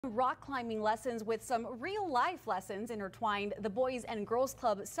Rock climbing lessons with some real-life lessons intertwined. The Boys and Girls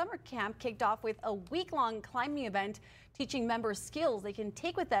Club summer camp kicked off with a week-long climbing event, teaching members skills they can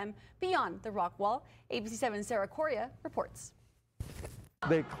take with them beyond the rock wall. ABC7's Sarah Coria reports.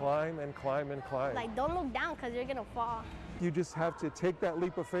 They climb and climb and climb. Like, don't look down because you're gonna fall. You just have to take that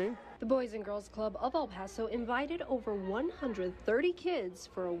leap of faith. The Boys and Girls Club of El Paso invited over 130 kids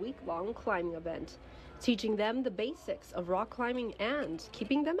for a week-long climbing event, teaching them the basics of rock climbing and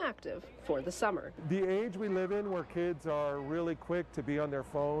keeping them active for the summer. The age we live in, where kids are really quick to be on their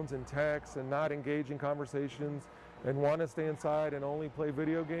phones and text and not engage in conversations and want to stay inside and only play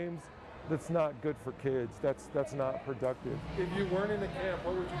video games, that's not good for kids. That's not productive. If you weren't in the camp,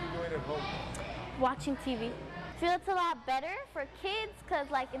 what would you be doing at home? Watching TV. Feel it's a lot better for kids because,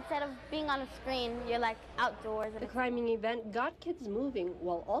 like, instead of being on a screen, you're like outdoors. The climbing event got kids moving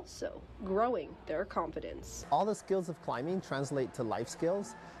while also growing their confidence. All the skills of climbing translate to life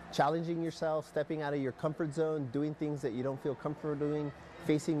skills, challenging yourself, stepping out of your comfort zone, doing things that you don't feel comfortable doing,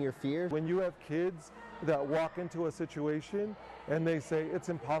 facing your fears. When you have kids that walk into a situation and they say, it's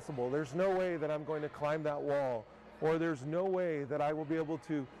impossible, there's no way that I'm going to climb that wall, or there's no way that I will be able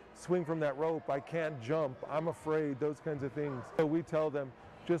to swing from that rope, I can't jump, I'm afraid, those kinds of things. So we tell them,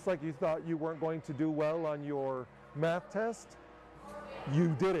 just like you thought you weren't going to do well on your math test, you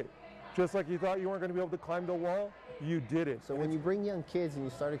did it. Just like you thought you weren't going to be able to climb the wall, you did it. So when you bring young kids and you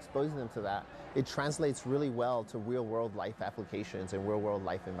start exposing them to that, it translates really well to real world life applications and real world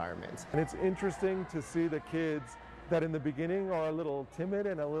life environments. And it's interesting to see the kids that in the beginning are a little timid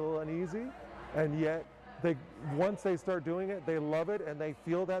and a little uneasy, and yet once they start doing it, they love it and they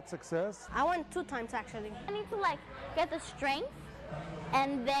feel that success. I went 2 times actually. I need to like get the strength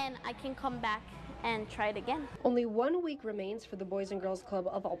and then I can come back and try it again. Only 1 week remains for the Boys and Girls Club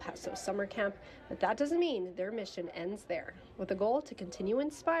of El Paso summer camp, but that doesn't mean their mission ends there, with a goal to continue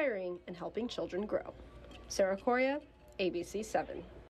inspiring and helping children grow. Sarah Coria, ABC 7.